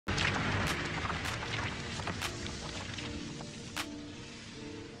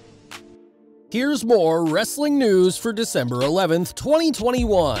Here's more wrestling news for December 11th,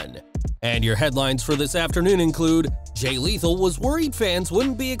 2021. And your headlines for this afternoon include: Jay Lethal was worried fans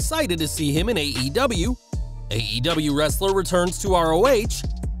wouldn't be excited to see him in AEW. AEW wrestler returns to ROH.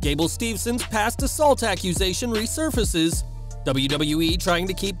 Gable Steveson's past assault accusation resurfaces. WWE trying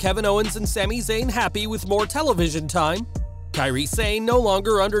to keep Kevin Owens and Sami Zayn happy with more television time. Kairi Sane no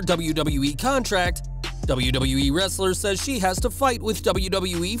longer under WWE contract. WWE wrestler says she has to fight with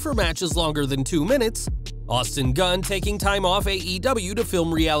WWE for matches longer than 2 minutes. Gunn taking time off AEW to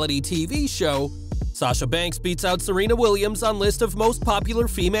film reality TV show. Sasha Banks beats out Serena Williams on list of most popular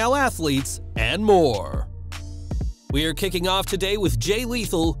female athletes, and more. We are kicking off today with Jay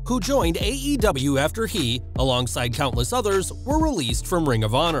Lethal, who joined AEW after he, alongside countless others, were released from Ring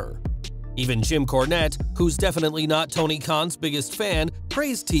of Honor. Even Jim Cornette, who's definitely not Tony Khan's biggest fan,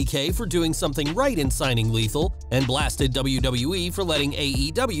 praised TK for doing something right in signing Lethal and blasted WWE for letting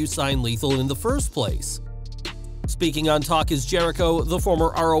AEW sign Lethal in the first place. Speaking on Talk is Jericho, the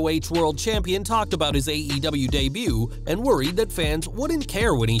former ROH World Champion talked about his AEW debut and worried that fans wouldn't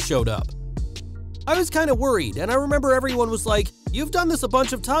care when he showed up. "I was kinda worried, and I remember everyone was like, 'You've done this a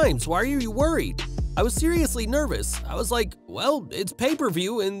bunch of times, why are you worried?' I was seriously nervous. I was like, well, it's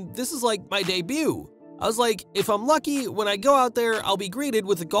pay-per-view and this is like my debut. I was like, if I'm lucky, when I go out there, I'll be greeted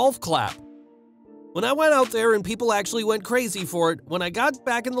with a golf clap." When I went out there and people actually went crazy for it, when I got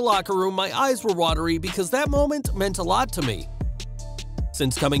back in the locker room, my eyes were watery because that moment meant a lot to me.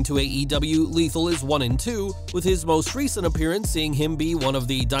 Since coming to AEW, Lethal is 1-2, with his most recent appearance seeing him be one of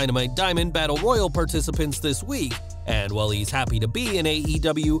the Dynamite Diamond Battle Royal participants this week. And while he's happy to be in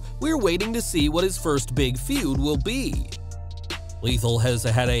AEW, we're waiting to see what his first big feud will be. Lethal has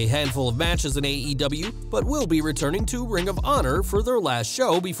had a handful of matches in AEW, but will be returning to Ring of Honor for their last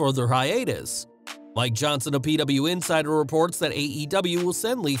show before their hiatus. Mike Johnson, a PW Insider, reports that AEW will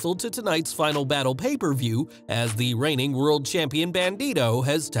send Lethal to tonight's Final Battle pay-per-view as the reigning world champion Bandito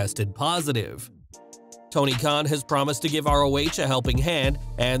has tested positive. Tony Khan has promised to give ROH a helping hand,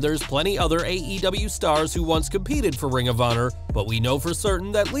 and there's plenty other AEW stars who once competed for Ring of Honor, but we know for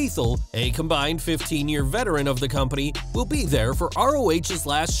certain that Lethal, a combined 15-year veteran of the company, will be there for ROH's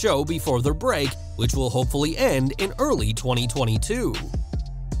last show before their break, which will hopefully end in early 2022.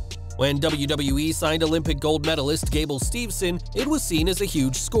 When WWE signed Olympic gold medalist Gable Steveson, it was seen as a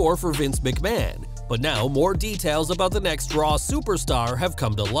huge score for Vince McMahon, but now more details about the next Raw superstar have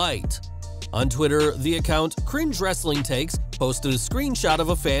come to light. On Twitter, the account Cringe Wrestling Takes posted a screenshot of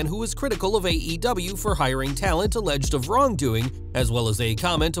a fan who was critical of AEW for hiring talent alleged of wrongdoing, as well as a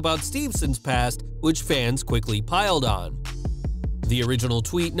comment about Steveson's past, which fans quickly piled on. The original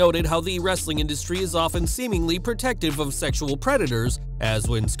tweet noted how the wrestling industry is often seemingly protective of sexual predators, as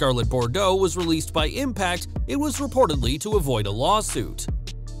when Scarlett Bordeaux was released by Impact, it was reportedly to avoid a lawsuit.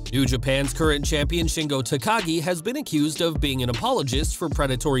 New Japan's current champion Shingo Takagi has been accused of being an apologist for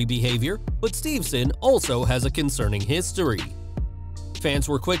predatory behavior, but Steveson also has a concerning history. Fans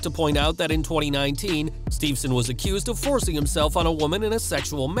were quick to point out that in 2019, Steveson was accused of forcing himself on a woman in a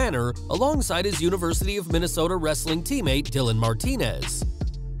sexual manner alongside his University of Minnesota wrestling teammate Dylan Martinez.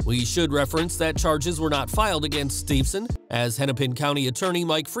 We should reference that charges were not filed against Steveson, as Hennepin County Attorney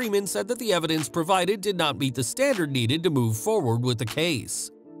Mike Freeman said that the evidence provided did not meet the standard needed to move forward with the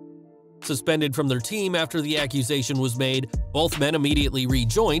case. Suspended from their team after the accusation was made, both men immediately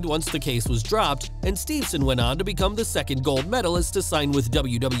rejoined once the case was dropped, and Steveson went on to become the second gold medalist to sign with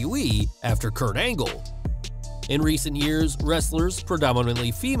WWE after Kurt Angle. In recent years, wrestlers, predominantly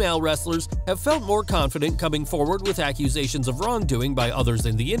female wrestlers, have felt more confident coming forward with accusations of wrongdoing by others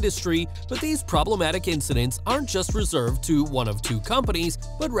in the industry, but these problematic incidents aren't just reserved to one of two companies,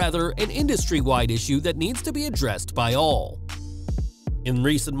 but rather an industry-wide issue that needs to be addressed by all. In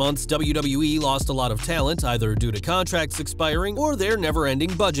recent months, WWE lost a lot of talent either due to contracts expiring or their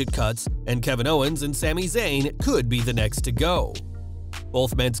never-ending budget cuts, and Kevin Owens and Sami Zayn could be the next to go.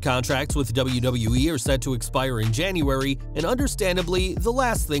 Both men's contracts with WWE are set to expire in January, and understandably, the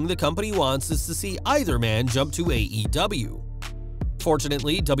last thing the company wants is to see either man jump to AEW.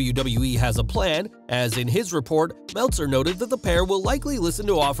 Fortunately, WWE has a plan, as in his report, Meltzer noted that the pair will likely listen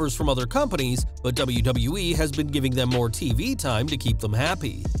to offers from other companies, but WWE has been giving them more TV time to keep them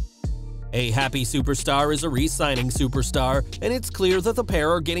happy. A happy superstar is a re-signing superstar, and it's clear that the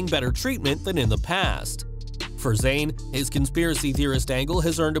pair are getting better treatment than in the past. For Zayn, his conspiracy theorist angle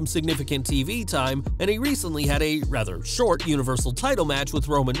has earned him significant TV time, and he recently had a rather short Universal title match with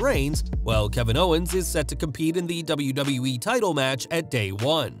Roman Reigns, while Kevin Owens is set to compete in the WWE title match at Day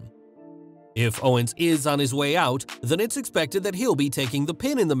 1. If Owens is on his way out, then it's expected that he'll be taking the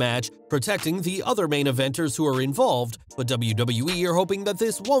pin in the match, protecting the other main eventers who are involved, but WWE are hoping that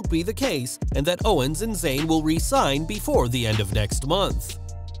this won't be the case and that Owens and Zayn will re-sign before the end of next month.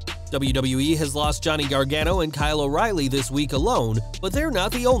 WWE has lost Johnny Gargano and Kyle O'Reilly this week alone, but they're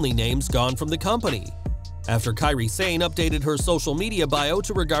not the only names gone from the company. After Kairi Sane updated her social media bio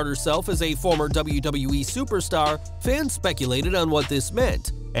to regard herself as a former WWE superstar, fans speculated on what this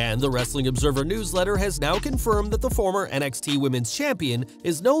meant, and the Wrestling Observer newsletter has now confirmed that the former NXT Women's Champion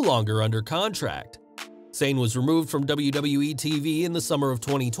is no longer under contract. Sane was removed from WWE TV in the summer of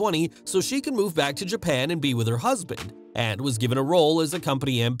 2020 so she can move back to Japan and be with her husband, and was given a role as a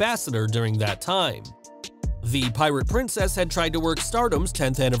company ambassador during that time. The Pirate Princess had tried to work Stardom's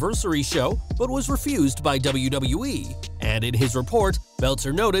 10th anniversary show, but was refused by WWE, and in his report,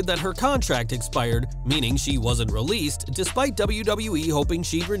 Meltzer noted that her contract expired, meaning she wasn't released, despite WWE hoping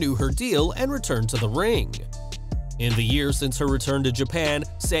she'd renew her deal and return to the ring. In the year since her return to Japan,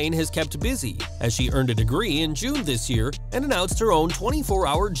 Sane has kept busy, as she earned a degree in June this year and announced her own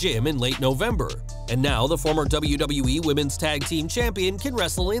 24-hour gym in late November. And now the former WWE Women's Tag Team Champion can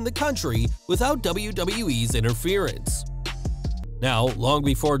wrestle in the country without WWE's interference. Now, long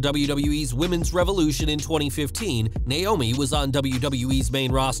before WWE's Women's Revolution in 2015, Naomi was on WWE's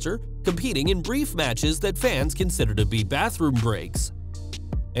main roster, competing in brief matches that fans consider to be bathroom breaks.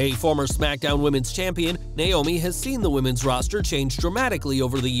 A former SmackDown Women's Champion, Naomi has seen the women's roster change dramatically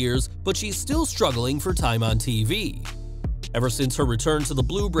over the years, but she's still struggling for time on TV. Ever since her return to the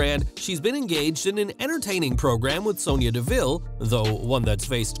Blue brand, she's been engaged in an entertaining program with Sonya Deville, though one that's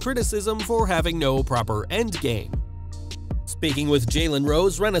faced criticism for having no proper endgame. Speaking with Jalen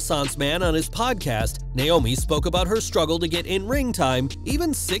Rose Renaissance Man on his podcast, Naomi spoke about her struggle to get in-ring time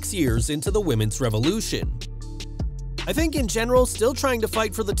even 6 years into the Women's Revolution. I think in general, still trying to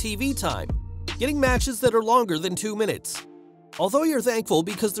fight for the TV time, getting matches that are longer than 2 minutes. Although you're thankful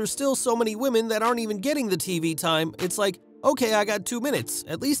because there's still so many women that aren't even getting the TV time, it's like, okay, I got 2 minutes,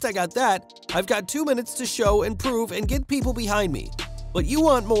 at least I got that. I've got 2 minutes to show and prove and get people behind me. But you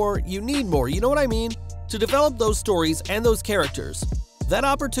want more, you need more, you know what I mean? To develop those stories and those characters, that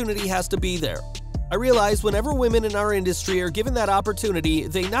opportunity has to be there. I realize whenever women in our industry are given that opportunity,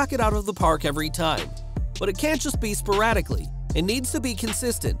 they knock it out of the park every time. But it can't just be sporadically, it needs to be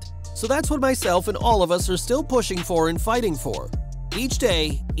consistent. So that's what myself and all of us are still pushing for and fighting for. Each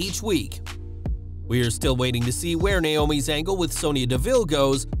day, each week. We are still waiting to see where Naomi's angle with Sonya Deville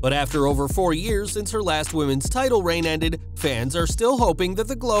goes, but after over 4 years since her last women's title reign ended, fans are still hoping that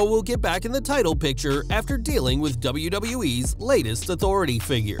the Glow will get back in the title picture after dealing with WWE's latest authority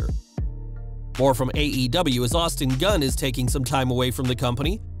figure. More from AEW as Austin Gunn is taking some time away from the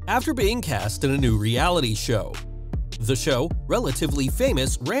company after being cast in a new reality show. The show, relatively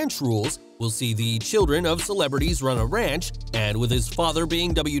famous Ranch Rules, will see the children of celebrities run a ranch, and with his father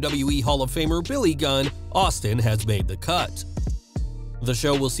being WWE Hall of Famer Billy Gunn, Austin has made the cut. The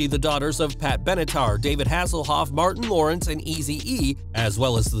show will see the daughters of Pat Benatar, David Hasselhoff, Martin Lawrence, and Eazy-E, as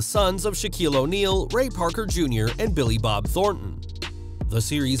well as the sons of Shaquille O'Neal, Ray Parker Jr., and Billy Bob Thornton. The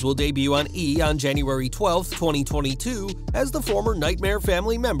series will debut on E! On January 12, 2022, as the former Nightmare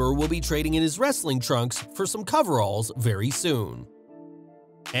family member will be trading in his wrestling trunks for some coveralls very soon.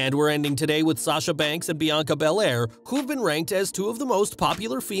 And we're ending today with Sasha Banks and Bianca Belair, who've been ranked as 2 of the most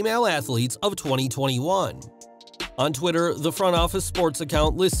popular female athletes of 2021. On Twitter, the Front Office Sports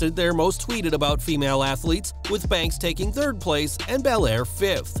account listed their most tweeted about female athletes, with Banks taking 3rd place and Belair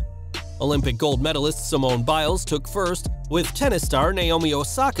 5th. Olympic gold medalist Simone Biles took 1st, with tennis star Naomi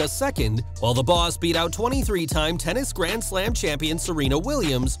Osaka 2nd, while the Boss beat out 23-time tennis Grand Slam champion Serena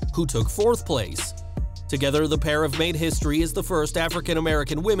Williams, who took 4th place. Together, the pair have made history as the first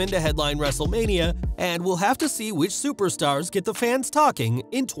African-American women to headline WrestleMania, and we'll have to see which superstars get the fans talking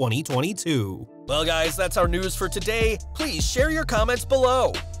in 2022. Well guys, that's our news for today. Please share your comments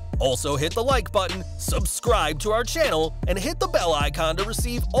below. Also hit the like button, subscribe to our channel, and hit the bell icon to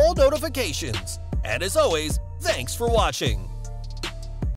receive all notifications. And as always, thanks for watching.